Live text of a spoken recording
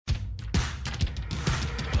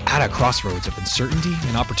At a crossroads of uncertainty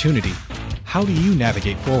and opportunity, how do you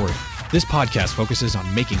navigate forward? This podcast focuses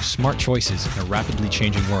on making smart choices in a rapidly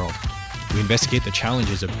changing world. We investigate the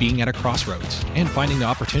challenges of being at a crossroads and finding the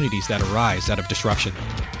opportunities that arise out of disruption.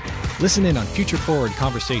 Listen in on future-forward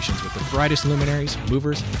conversations with the brightest luminaries,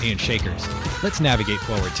 movers, and shakers. Let's navigate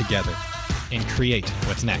forward together and create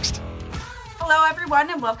what's next. Hello, everyone,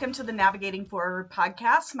 and welcome to the Navigating Forward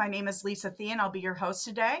podcast. My name is Lisa Thien. I'll be your host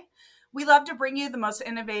today. We love to bring you the most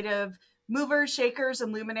innovative movers, shakers,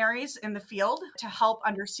 and luminaries in the field to help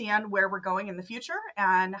understand where we're going in the future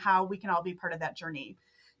and how we can all be part of that journey.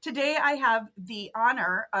 Today, I have the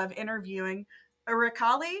honor of interviewing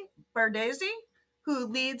Irakli Beridze, who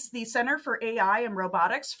leads the Center for AI and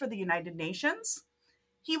Robotics for the United Nations.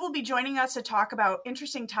 He will be joining us to talk about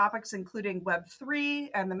interesting topics, including Web3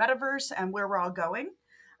 and the metaverse and where we're all going.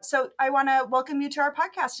 So I want to welcome you to our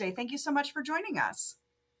podcast today. Thank you so much for joining us.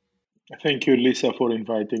 Thank you, Lisa, for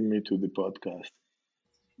inviting me to the podcast.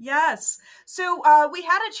 Yes. So we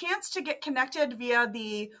had a chance to get connected via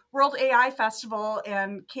the World AI Festival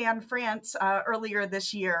in Cannes, France, earlier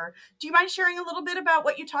this year. Do you mind sharing a little bit about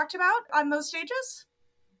what you talked about on those stages?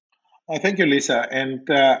 Thank you, Lisa. And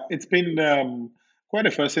it's been quite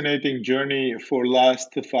a fascinating journey for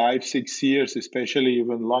last 5-6 years, especially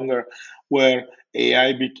even longer, where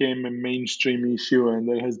AI became a mainstream issue, and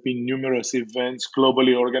there has been numerous events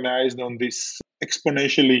globally organized on this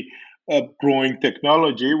exponentially growing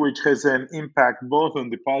technology, which has an impact both on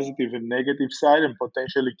the positive and negative side, and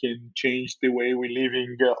potentially can change the way we're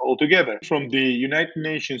living altogether. From the United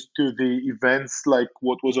Nations to the events like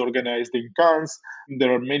what was organized in Cannes,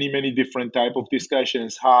 there are many different type of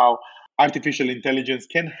discussions how artificial intelligence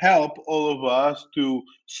can help all of us to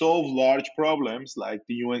solve large problems like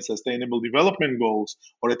the UN Sustainable Development Goals,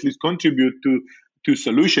 or at least contribute to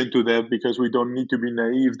solution to that, because we don't need to be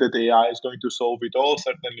naive that AI is going to solve it all.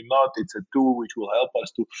 Certainly not. It's a tool which will help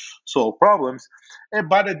us to solve problems.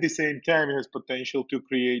 But at the same time, it has potential to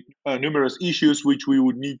create numerous issues which we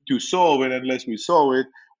would need to solve. And unless we solve it,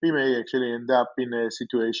 we may actually end up in a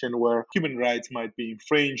situation where human rights might be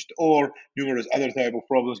infringed, or numerous other type of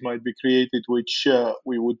problems might be created, which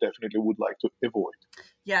we would like to avoid.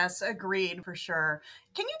 Yes, agreed, for sure.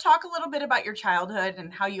 Can you talk a little bit about your childhood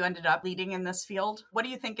and how you ended up leading in this field? What do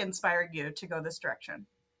you think inspired you to go this direction?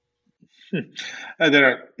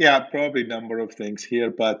 There are, probably a number of things here,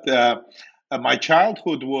 but my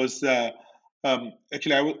childhood was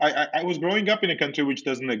actually, I was growing up in a country which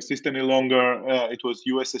doesn't exist any longer. It was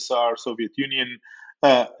USSR, Soviet Union,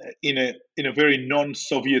 in a very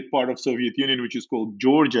non-Soviet part of Soviet Union, which is called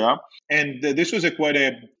Georgia. And this was a quite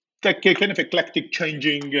a kind of eclectic,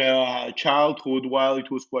 changing childhood. While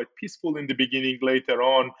it was quite peaceful in the beginning, later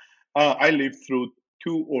on, I lived through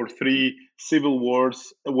 2 or 3 civil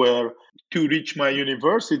wars, where to reach my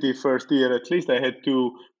university first year, at least, I had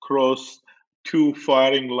to cross 2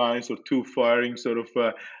 firing lines, or 2 firing sort of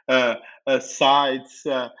sides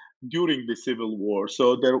during the civil war.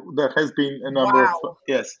 So there has been a number of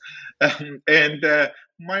yes, and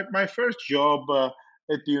my first job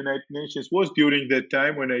at the United Nations was during that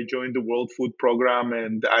time when I joined the World Food Program,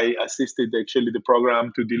 and I assisted actually the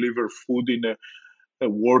program to deliver food in a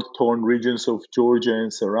war-torn regions of Georgia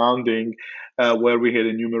and surrounding, where we had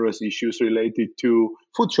numerous issues related to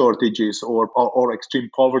food shortages or extreme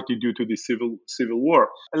poverty due to the civil war.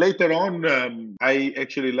 Later on, I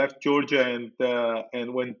actually left Georgia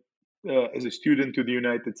and went as a student to the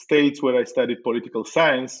United States, where I studied political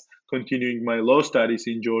science, continuing my law studies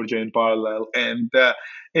in Georgia in parallel, and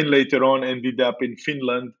later on ended up in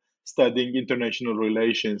Finland, studying international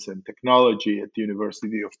relations and technology at the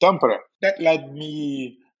University of Tampere. That led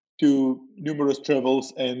me to numerous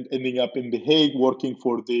travels and ending up in The Hague, working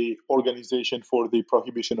for the Organization for the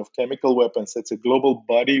Prohibition of Chemical Weapons. It's a global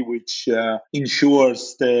body which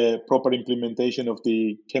ensures the proper implementation of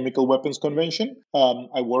the Chemical Weapons Convention.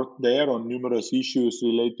 I worked there on numerous issues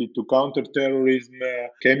related to counterterrorism,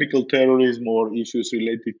 chemical terrorism, or issues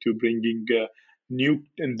related to bringing new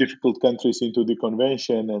and difficult countries into the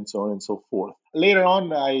convention, and so on and so forth. Later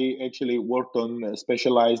on, I actually worked on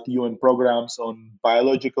specialized UN programs on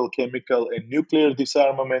biological, chemical, and nuclear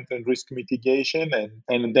disarmament and risk mitigation.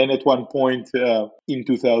 And then at one point in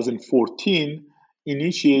 2014,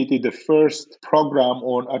 initiated the first program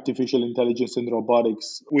on artificial intelligence and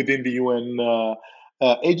robotics within the UN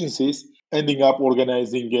agencies, ending up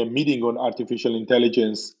organizing a meeting on artificial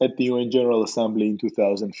intelligence at the UN General Assembly in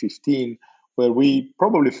 2015, where we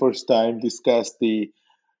probably first time discussed the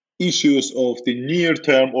issues of the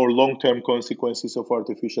near-term or long-term consequences of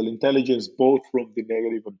artificial intelligence, both from the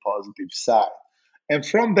negative and positive side. And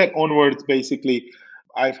from that onwards, basically,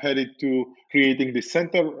 I've headed to creating the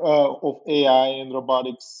Center of AI and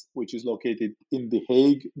Robotics, which is located in The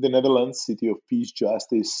Hague, the Netherlands, city of peace,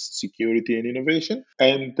 justice, security, and innovation.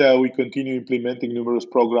 And we continue implementing numerous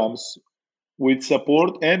programs with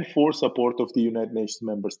support and for support of the United Nations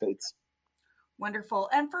member states. Wonderful.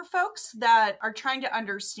 And for folks that are trying to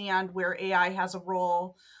understand where AI has a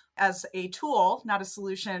role as a tool, not a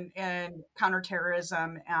solution in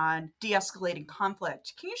counterterrorism and de-escalating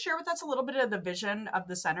conflict, can you share with us a little bit of the vision of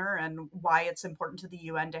the center and why it's important to the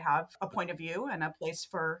UN to have a point of view and a place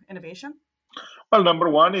for innovation? Well, number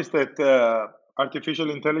one is that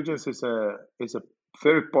artificial intelligence is a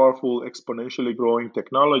very powerful, exponentially growing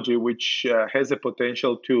technology, which has a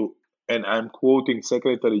potential to, and I'm quoting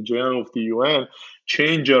Secretary General of the UN,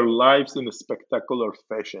 change our lives in a spectacular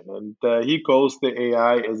fashion. And he calls the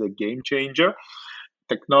AI as a game changer,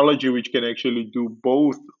 technology which can actually do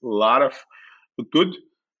both a lot of good,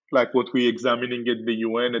 like what we're examining at the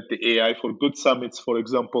UN at the AI for Good summits, for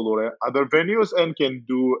example, or other venues, and can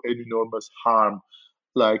do an enormous harm,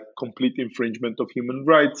 like complete infringement of human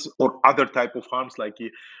rights or other type of harms, like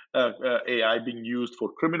AI being used for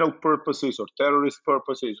criminal purposes or terrorist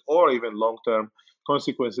purposes, or even long-term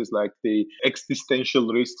consequences like the existential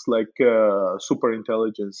risks, like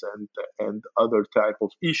superintelligence and other type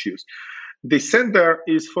of issues. The center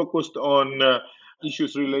is focused on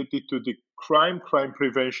issues related to the crime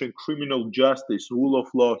prevention, criminal justice, rule of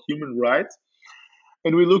law, human rights.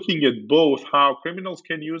 And we're looking at both how criminals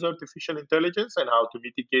can use artificial intelligence and how to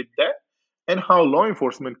mitigate that, and how law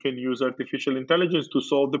enforcement can use artificial intelligence to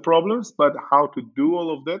solve the problems, but how to do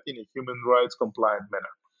all of that in a human rights compliant manner.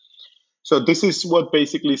 So this is what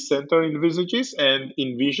basically Center envisages and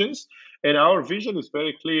envisions. And our vision is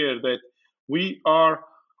very clear that we are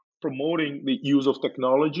promoting the use of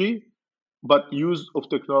technology, but use of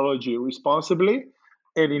technology responsibly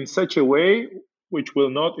and in such a way which will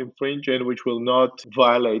not infringe and which will not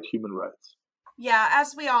violate human rights. Yeah,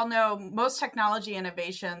 as we all know, most technology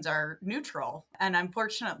innovations are neutral. And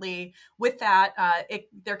unfortunately, with that,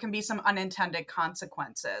 there can be some unintended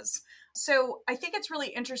consequences. So I think it's really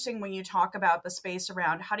interesting when you talk about the space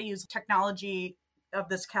around how to use technology of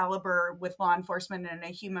this caliber with law enforcement in a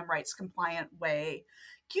human rights compliant way.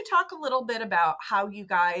 Can you talk a little bit about how you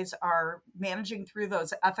guys are managing through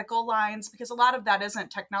those ethical lines? Because a lot of that isn't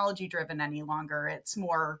technology driven any longer. It's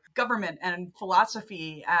more government and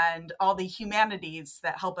philosophy and all the humanities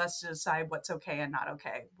that help us to decide what's okay and not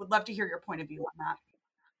okay. Would love to hear your point of view on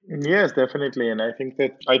that. Yes, definitely. And I think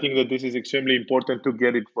that this is extremely important to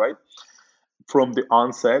get it right from the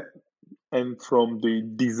onset and from the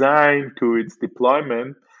design to its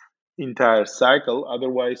deployment entire cycle.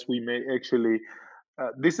 Otherwise, we may actually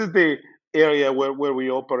this is the area where we're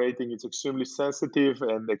operating. It's extremely sensitive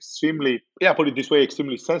and extremely, yeah, put it this way,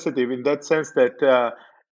 extremely sensitive in that sense that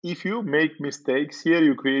if you make mistakes here,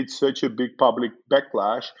 you create such a big public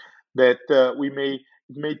backlash that it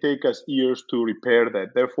may take us years to repair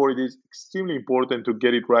that. Therefore, it is extremely important to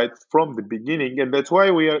get it right from the beginning. And that's why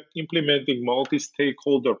we are implementing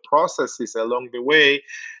multi-stakeholder processes along the way.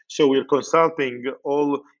 So we're consulting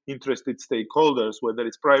all interested stakeholders, whether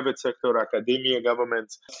it's private sector, academia,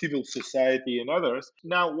 governments, civil society, and others.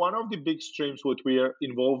 Now, one of the big streams what we are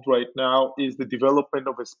involved right now is the development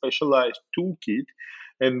of a specialized toolkit,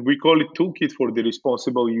 and we call it Toolkit for the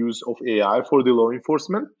Responsible Use of AI for the Law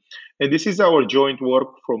Enforcement. And this is our joint work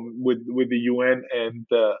with the UN and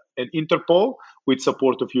Interpol with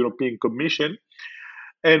support of European Commission.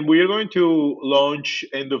 And we are going to launch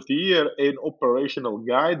end of the year an operational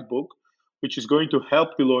guidebook, which is going to help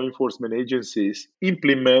the law enforcement agencies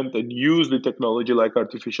implement and use the technology like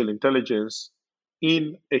artificial intelligence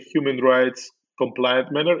in a human rights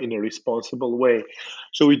compliant manner in a responsible way.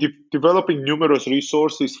 So we're developing numerous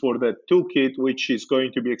resources for that toolkit, which is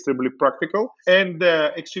going to be extremely practical and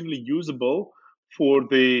extremely usable for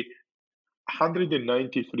the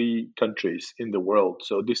 193 countries in the world.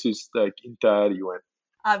 So this is like entire UN.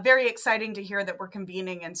 Very exciting to hear that we're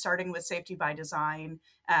convening and starting with safety by design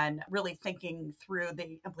and really thinking through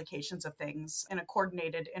the implications of things in a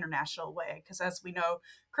coordinated international way. Because as we know,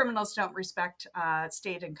 criminals don't respect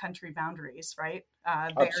state and country boundaries, right?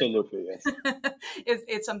 Absolutely, yes.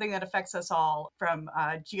 It's something that affects us all, from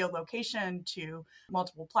geolocation to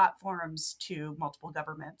multiple platforms to multiple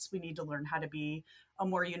governments. We need to learn how to be a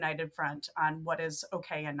more united front on what is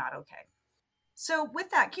okay and not okay. So with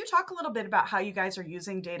that, can you talk a little bit about how you guys are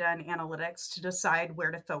using data and analytics to decide where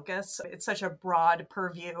to focus? It's such a broad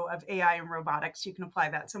purview of AI and robotics. You can apply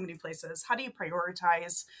that so many places. How do you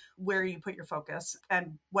prioritize where you put your focus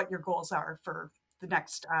and what your goals are for the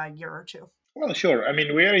next year or two? Well, sure. I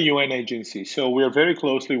mean, we are a UN agency, so we are very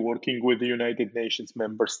closely working with the United Nations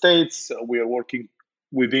member states. We are working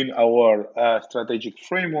within our strategic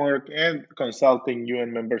framework and consulting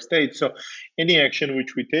UN member states. So, any action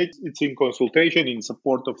which we take, it's in consultation in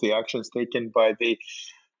support of the actions taken by the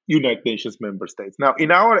United Nations member states. Now,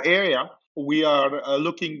 in our area, we are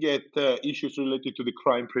looking at issues related to the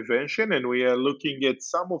crime prevention, and we are looking at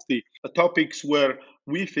some of the topics where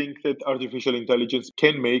we think that artificial intelligence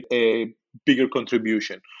can make a bigger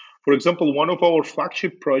contribution. For example, one of our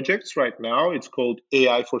flagship projects right now, it's called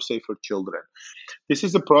AI for Safer Children. This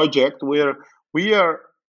is a project where we are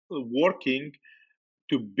working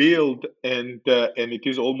to build, and it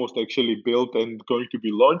is almost actually built and going to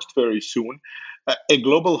be launched very soon, a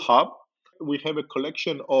global hub. We have a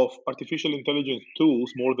collection of artificial intelligence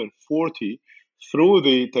tools, more than 40, through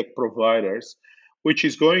the tech providers, which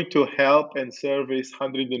is going to help and service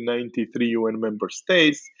 193 UN member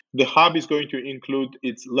states. The hub is going to include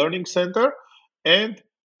its learning center and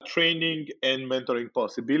training and mentoring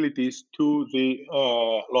possibilities to the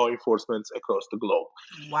law enforcement across the globe.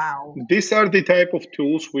 Wow. These are the type of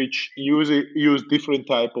tools which use different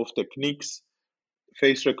type of techniques: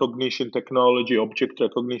 face recognition technology, object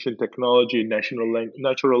recognition technology,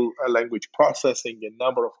 natural language processing, and a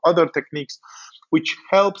number of other techniques, which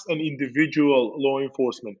helps an individual law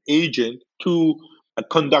enforcement agent to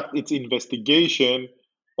conduct its investigation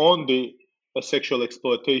on the sexual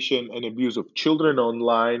exploitation and abuse of children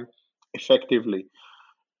online effectively.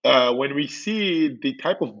 When we see the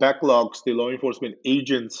type of backlogs the law enforcement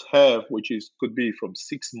agents have, which is could be from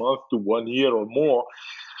 6 months to 1 year or more,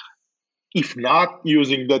 if not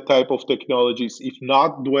using that type of technologies, if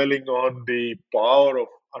not dwelling on the power of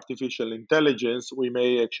artificial intelligence, we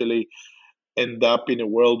may actually end up in a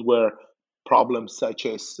world where problems such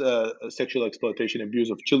as sexual exploitation, abuse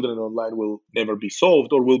of children online will never be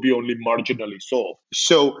solved or will be only marginally solved.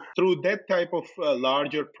 So, through that type of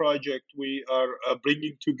larger project, we are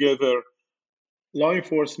bringing together law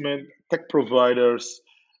enforcement, tech providers,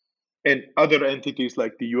 and other entities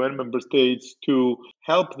like the UN member states to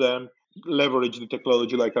help them leverage the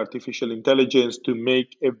technology like artificial intelligence to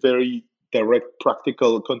make a very direct,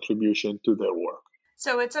 practical contribution to their work.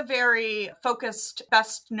 So it's a very focused,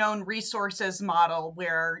 best known resources model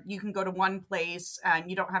where you can go to one place and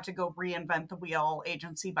you don't have to go reinvent the wheel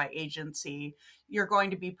agency by agency. You're going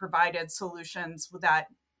to be provided solutions that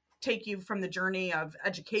take you from the journey of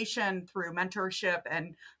education through mentorship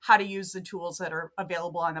and how to use the tools that are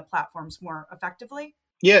available on the platforms more effectively.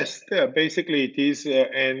 Yes, yeah, basically it is,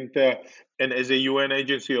 and as a UN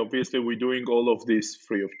agency, obviously we're doing all of this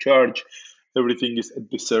free of charge. Everything is at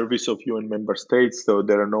the service of UN member states, so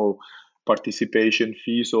there are no participation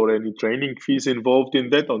fees or any training fees involved in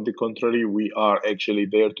that. On the contrary, we are actually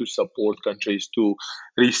there to support countries to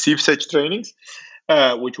receive such trainings,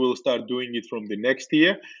 which we'll start doing it from the next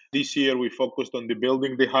year. This year, we focused on the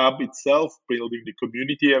building the hub itself, building the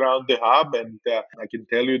community around the hub. And I can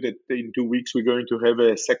tell you that in 2 weeks, we're going to have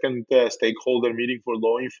a second stakeholder meeting for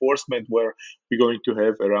law enforcement, where we're going to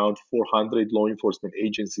have around 400 law enforcement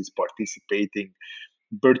agencies participating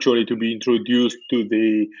virtually to be introduced to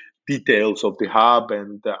the details of the hub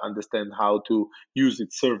and understand how to use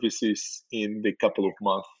its services in the couple of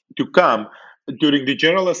months to come. During the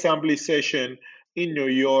General Assembly session in New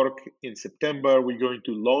York in September, we're going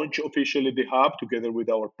to launch officially the hub together with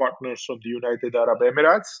our partners from the United Arab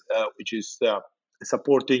Emirates, which is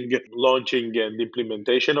supporting launching and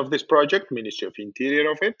implementation of this project, Ministry of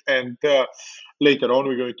Interior of it. And later on,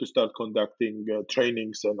 we're going to start conducting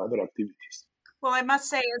trainings and other activities. Well, I must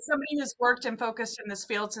say, as somebody who's worked and focused in this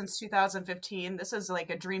field since 2015, this is like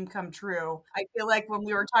a dream come true. I feel like when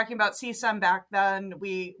we were talking about CSUM back then,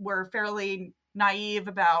 we were fairly naive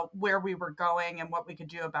about where we were going and what we could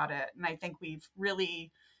do about it. And I think we've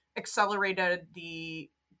really accelerated the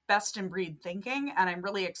best in breed thinking. And I'm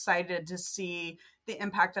really excited to see the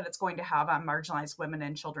impact that it's going to have on marginalized women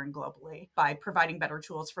and children globally by providing better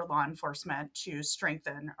tools for law enforcement to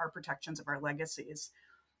strengthen our protections of our legacies.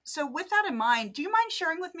 So with that in mind, do you mind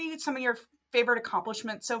sharing with me some of your favorite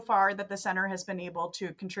accomplishments so far that the center has been able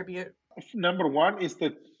to contribute? Number one is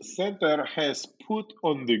that center has put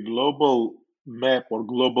on the global map or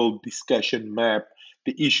global discussion map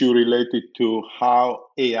the issue related to how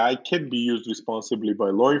AI can be used responsibly by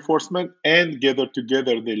law enforcement and gather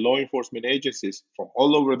together the law enforcement agencies from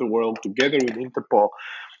all over the world together with Interpol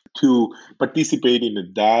to participate in a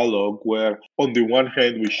dialogue where, on the one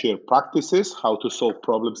hand, we share practices, how to solve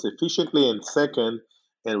problems efficiently, and second,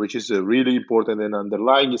 and which is really important and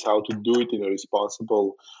underlying, is how to do it in a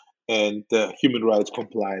responsible and human rights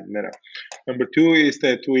compliant manner. Number two is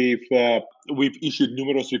that we've we've issued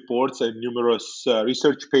numerous reports and numerous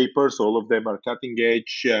research papers. All of them are cutting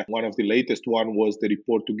edge. One of the latest one was the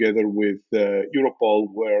report together with Europol,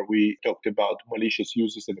 where we talked about malicious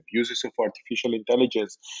uses and abuses of artificial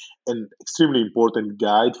intelligence, an extremely important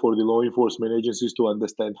guide for the law enforcement agencies to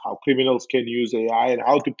understand how criminals can use AI and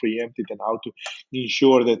how to preempt it and how to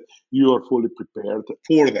ensure that you are fully prepared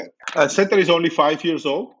for that. Center is only 5 years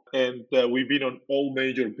old, and we've been on all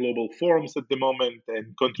major global forums at the moment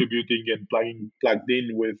and contributing and plugged in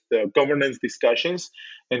with governance discussions.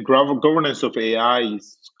 And governance of AI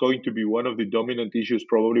is going to be one of the dominant issues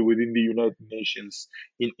probably within the United Nations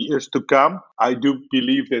in years to come. I do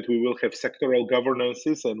believe that we will have sectoral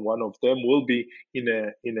governances, and one of them will be in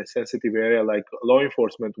a sensitive area like law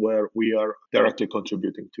enforcement, where we are directly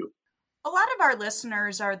contributing to. A lot of our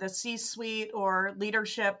listeners are the C-suite or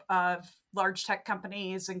leadership of large tech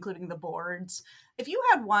companies, including the boards. If you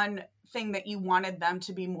had one thing that you wanted them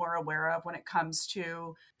to be more aware of when it comes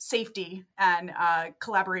to safety and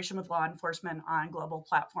collaboration with law enforcement on global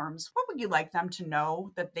platforms, what would you like them to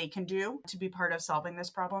know that they can do to be part of solving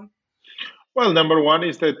this problem? Well, number one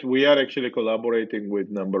is that we are actually collaborating with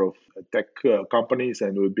a number of tech companies,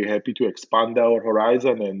 and we'd be happy to expand our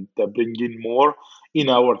horizon and bring in more in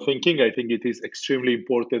our thinking. I think it is extremely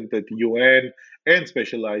important that UN and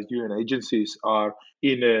specialized UN agencies are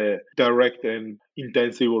in a direct and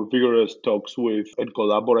intensive or vigorous talks with and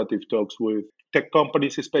collaborative talks with tech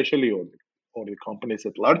companies, especially or the companies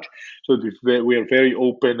at large. So we are very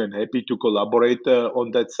open and happy to collaborate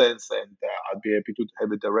on that sense, and I'd be happy to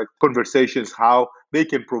have a direct conversations how they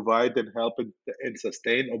can provide and help and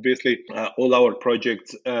sustain. Obviously, all our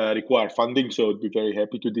projects require funding, so I'd be very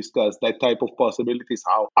happy to discuss that type of possibilities,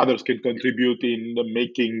 how others can contribute in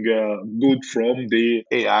making good from the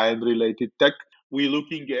AI and related tech. We're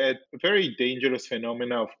looking at a very dangerous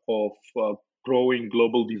phenomena of growing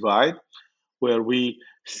global divide, where we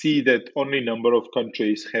see that only a number of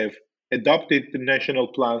countries have adopted the national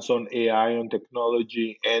plans on AI, on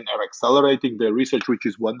technology, and are accelerating their research, which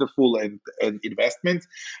is wonderful, and investments.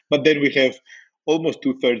 But then we have almost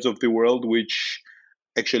 2/3 of the world which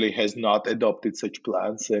actually has not adopted such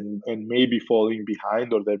plans and may be falling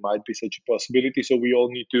behind, or there might be such a possibility. So we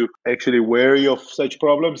all need to actually wary of such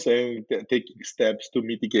problems and taking steps to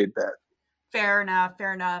mitigate that. Fair enough.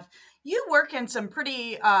 Fair enough. You work in some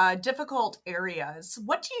pretty difficult areas.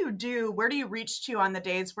 What do you do? Where do you reach to on the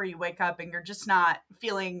days where you wake up and you're just not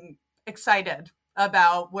feeling excited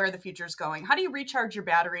about where the future is going? How do you recharge your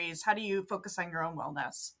batteries? How do you focus on your own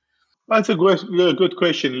wellness? That's a good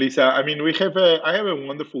question, Lisa. I mean, I have a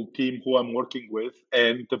wonderful team who I'm working with,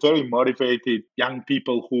 and the very motivated young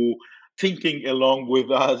people who thinking along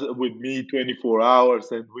with us, with me 24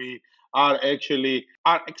 hours, and we are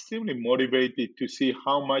extremely motivated to see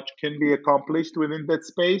how much can be accomplished within that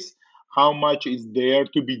space, how much is there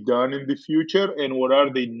to be done in the future, and what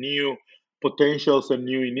are the new potentials and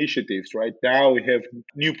new initiatives. Right now, we have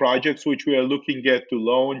new projects which we are looking at to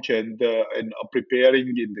launch and preparing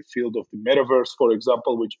in the field of the metaverse, for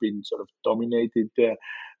example, which been sort of dominated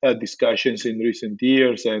discussions in recent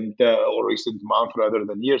years and or recent months rather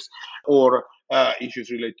than years, or issues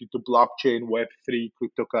related to blockchain, Web3,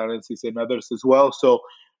 cryptocurrencies, and others as well. So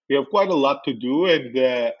we have quite a lot to do,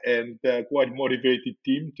 and quite motivated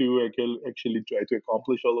team to actually try to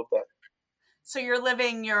accomplish all of that. So you're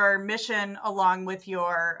living your mission along with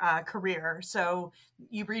your career. So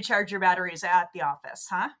you recharge your batteries at the office,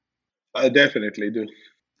 huh? I definitely do.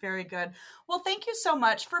 Very good. Well, thank you so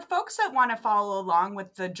much. For folks that want to follow along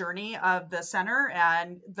with the journey of the center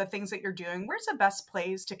and the things that you're doing, where's the best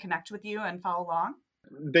place to connect with you and follow along?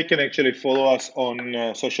 They can actually follow us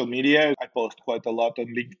on social media. I post quite a lot on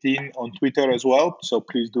LinkedIn, on Twitter as well. So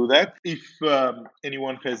please do that. If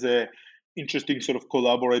anyone has a interesting sort of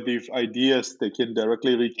collaborative ideas, they can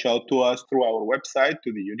directly reach out to us through our website,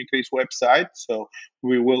 to the Unicris website. So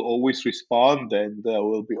we will always respond, and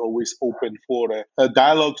we'll be always open for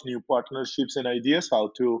dialogues, new partnerships, and ideas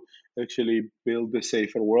how to actually build a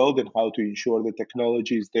safer world and how to ensure the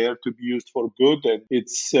technology is there to be used for good and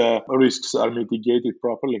its risks are mitigated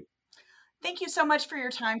properly. Thank you so much for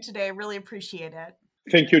your time today. Really appreciate it.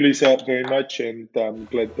 Thank you, Lisa, very much, and I'm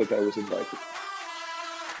glad that I was invited.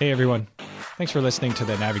 Hey, everyone. Thanks for listening to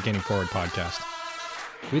the Navigating Forward podcast.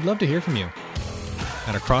 We'd love to hear from you.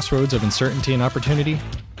 At a crossroads of uncertainty and opportunity,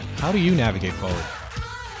 how do you navigate forward?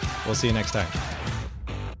 We'll see you next time.